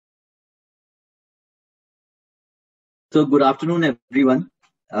So good afternoon, everyone.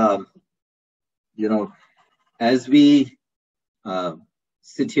 Um, you know, as we uh,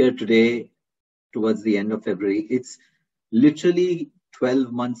 sit here today towards the end of February, it's literally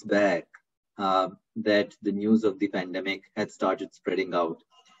 12 months back that the news of the pandemic had started spreading out.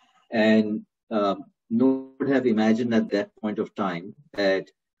 And no one would have imagined at that point of time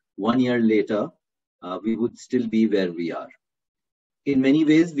that 1 year later, we would still be where we are. In many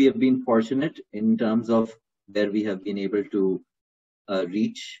ways, we have been fortunate in terms of where we have been able to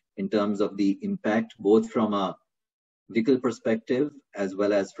reach in terms of the impact, both from a medical perspective as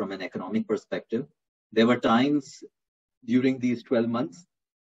well as from an economic perspective. There were times during these 12 months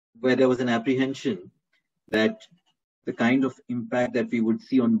where there was an apprehension that the kind of impact that we would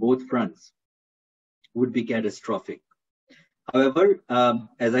see on both fronts would be catastrophic. However,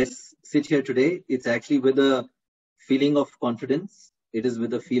 as I sit here today, it's actually with a feeling of confidence. It is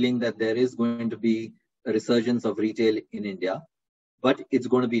with a feeling that there is going to be a resurgence of retail in India, but it's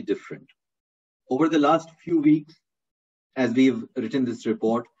going to be different. Over the last few weeks, as we've written this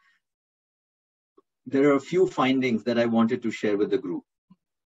report, there are a few findings that I wanted to share with the group.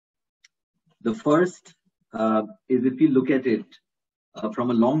 The first is, if you look at it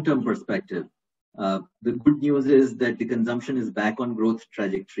from a long-term perspective, the good news is that the consumption is back on growth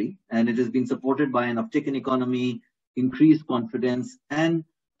trajectory, and it has been supported by an uptick in economy, increased confidence, and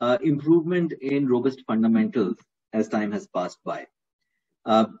improvement in robust fundamentals as time has passed by.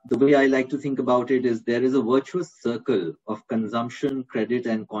 The way I like to think about it is there is a virtuous circle of consumption, credit,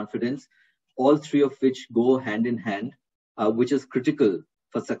 and confidence, all three of which go hand in hand, which is critical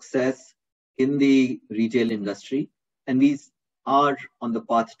for success in the retail industry. And we are on the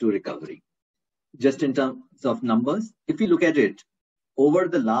path to recovery. Just in terms of numbers, if we look at it, over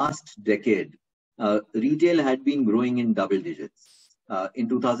the last decade, retail had been growing in double digits. In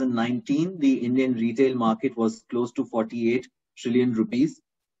 2019, the Indian retail market was close to 48 trillion rupees.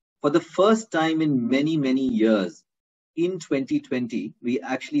 For the first time in many, many years, in 2020, we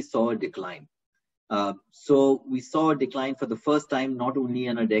actually saw a decline. So we saw a decline for the first time, not only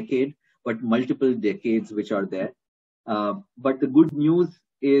in a decade, but multiple decades which are there. But the good news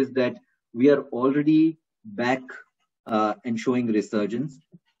is that we are already back and showing resurgence.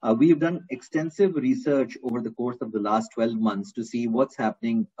 We've done extensive research over the course of the last 12 months to see what's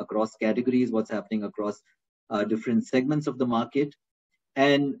happening across categories, what's happening across different segments of the market.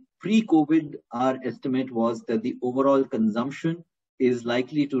 And pre-COVID, our estimate was that the overall consumption is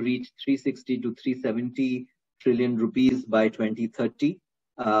likely to reach 360 to 370 trillion rupees by 2030,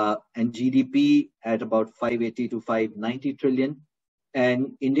 and GDP at about 580 to 590 trillion,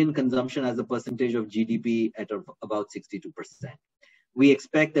 and Indian consumption as a percentage of GDP at about 62%. We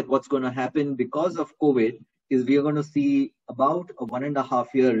expect that what's going to happen because of COVID is we are going to see about a 1.5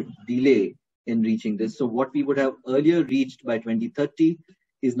 year delay in reaching this. So what we would have earlier reached by 2030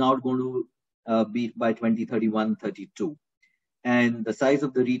 is now going to be by 2031-32. And the size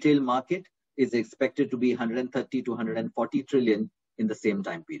of the retail market is expected to be 130 to 140 trillion in the same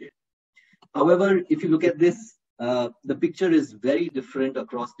time period. However, if you look at this, the picture is very different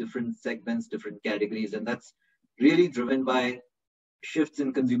across different segments, different categories, and that's really driven by shifts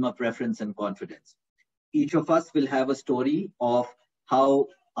in consumer preference and confidence. Each of us will have a story of how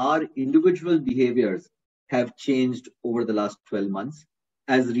our individual behaviors have changed over the last 12 months.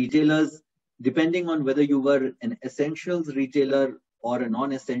 As retailers, depending on whether you were an essentials retailer or a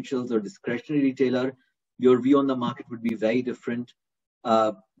non-essentials or discretionary retailer, your view on the market would be very different.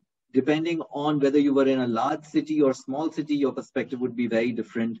 Depending on whether you were in a large city or small city, your perspective would be very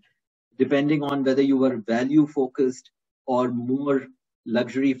different. Depending on whether you were value focused or more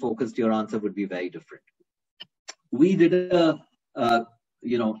luxury focused, your answer would be very different. We did a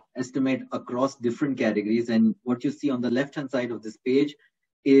estimate across different categories, and what you see on the left hand side of this page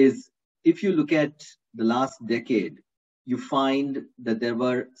is, if you look at the last decade, you find that there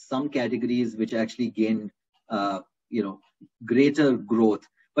were some categories which actually gained greater growth,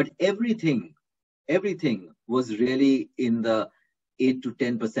 but everything was really in the 8 to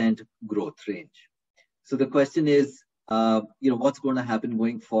 10% growth range. So the question is, what's going to happen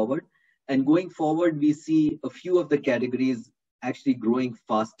going forward? And going forward, we see a few of the categories actually growing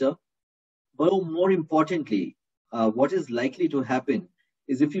faster. But more importantly, what is likely to happen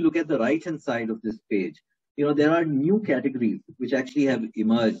is, if you look at the right-hand side of this page, there are new categories which actually have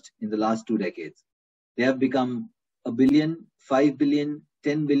emerged in the last 2 decades. They have become 1 billion, 5 billion,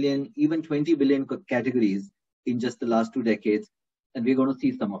 10 billion, even 20 billion categories in just the last 2 decades. And we're going to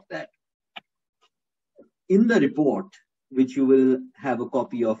see some of that. In the report, which you will have a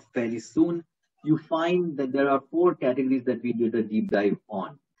copy of fairly soon, you find that there are 4 categories that we did a deep dive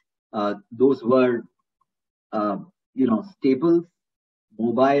on. Those were staples,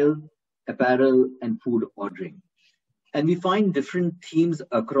 mobile, apparel, and food ordering. And we find different themes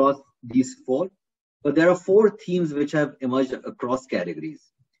across these four, but there are four themes which have emerged across categories,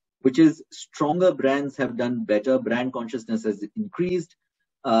 which is stronger brands have done better, brand consciousness has increased,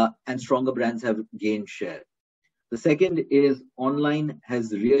 and stronger brands have gained share. The second is online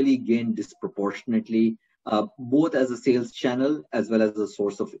has really gained disproportionately, both as a sales channel as well as a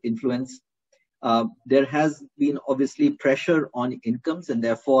source of influence. There has been obviously pressure on incomes, and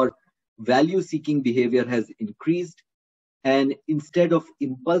therefore value-seeking behavior has increased. And instead of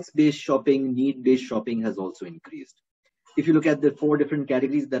impulse-based shopping, need-based shopping has also increased. If you look at the four different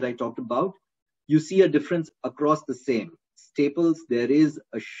categories that I talked about, you see a difference across the same. Staples, there is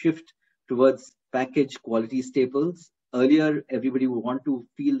a shift towards packaged quality staples. Earlier, everybody would want to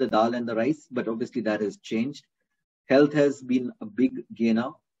feel the dal and the rice, but obviously that has changed. Health has been a big gainer.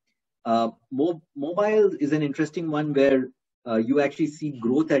 Mobile is an interesting one where you actually see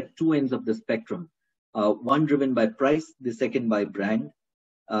growth at two ends of the spectrum. One driven by price, the second by brand.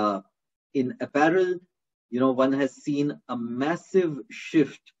 In apparel, one has seen a massive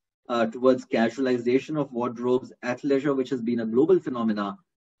shift towards casualization of wardrobes. Athleisure, which has been a global phenomena,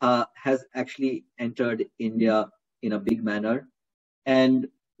 has actually entered India in a big manner. And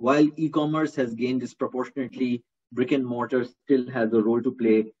while e-commerce has gained disproportionately, brick and mortar still has a role to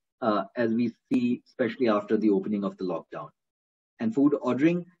play, as we see, especially after the opening of the lockdown. And food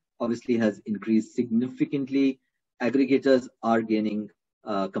ordering obviously has increased significantly. Aggregators are gaining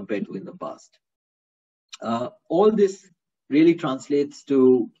compared to in the past. All this really translates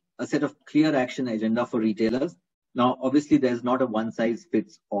to a set of clear action agenda for retailers. Now, obviously, there's not a one size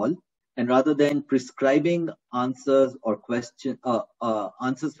fits all. And rather than prescribing answers or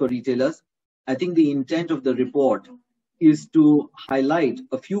answers for retailers, I think the intent of the report is to highlight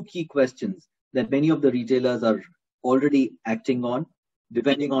a few key questions that many of the retailers are already acting on,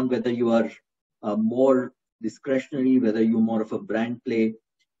 depending on whether you are more discretionary, whether you're more of a brand play.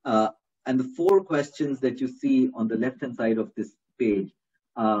 And the four questions that you see on the left-hand side of this page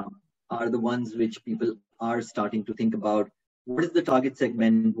are the ones which people are starting to think about. What is the target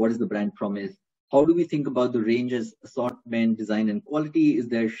segment? What is the brand promise? How do we think about the ranges, assortment, design, and quality? Is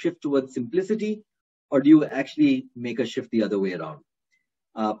there a shift towards simplicity, or do you actually make a shift the other way around?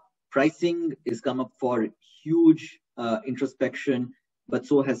 Pricing is come up for huge introspection, but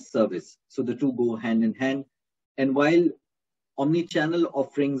so has service. So the two go hand in hand. And while omni-channel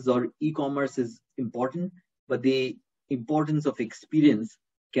offerings or e-commerce is important, but the importance of experience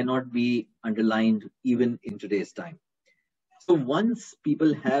cannot be underlined even in today's time. So once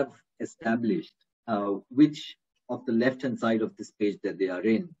people have established which of the left-hand side of this page that they are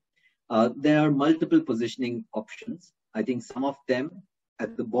in, there are multiple positioning options. I think some of them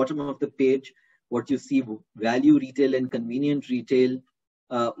at the bottom of the page, what you see, value retail and convenient retail,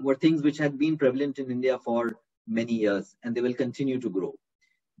 were things which had been prevalent in India for many years, and they will continue to grow.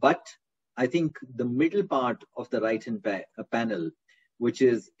 But I think the middle part of the right-hand panel, which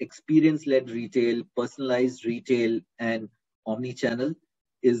is experience-led retail, personalized retail, and omni-channel,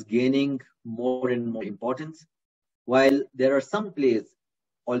 is gaining more and more importance. While there are some plays,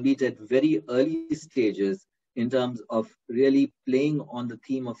 albeit at very early stages, in terms of really playing on the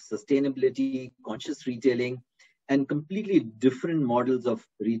theme of sustainability, conscious retailing, and completely different models of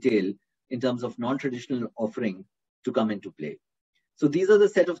retail in terms of non-traditional offering to come into play. So these are the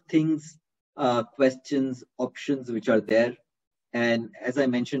set of things, questions, options which are there. And as I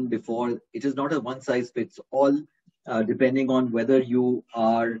mentioned before, it is not a one-size-fits-all, depending on whether you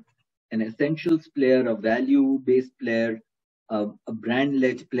are an essentials player, a value-based player, a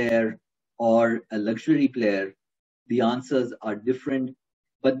brand-led player, or a luxury player. The answers are different.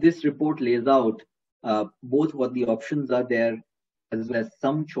 But this report lays out both what the options are there, as well as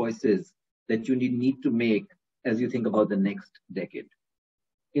some choices that you need to make as you think about the next decade.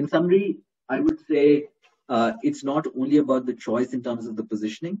 In summary, I would say it's not only about the choice in terms of the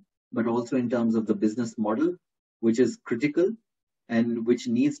positioning, but also in terms of the business model, which is critical and which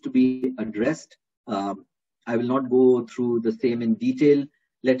needs to be addressed. I will not go through the same in detail.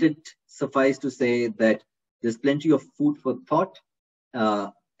 Let it suffice to say that there's plenty of food for thought,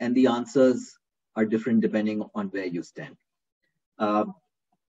 and the answers are different depending on where you stand.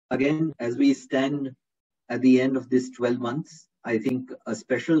 Again, as we stand at the end of this 12 months, I think a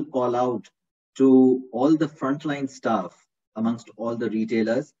special call out to all the frontline staff amongst all the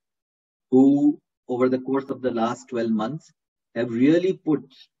retailers who, over the course of the last 12 months, have really put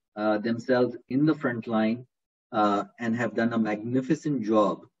themselves in the front line and have done a magnificent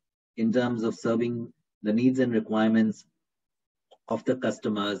job in terms of serving the needs and requirements of the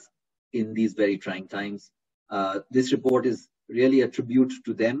customers in these very trying times. This report is really a tribute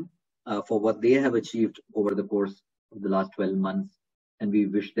to them for what they have achieved over the course of the last 12 months, and we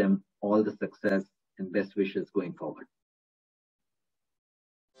wish them all the success and best wishes going forward.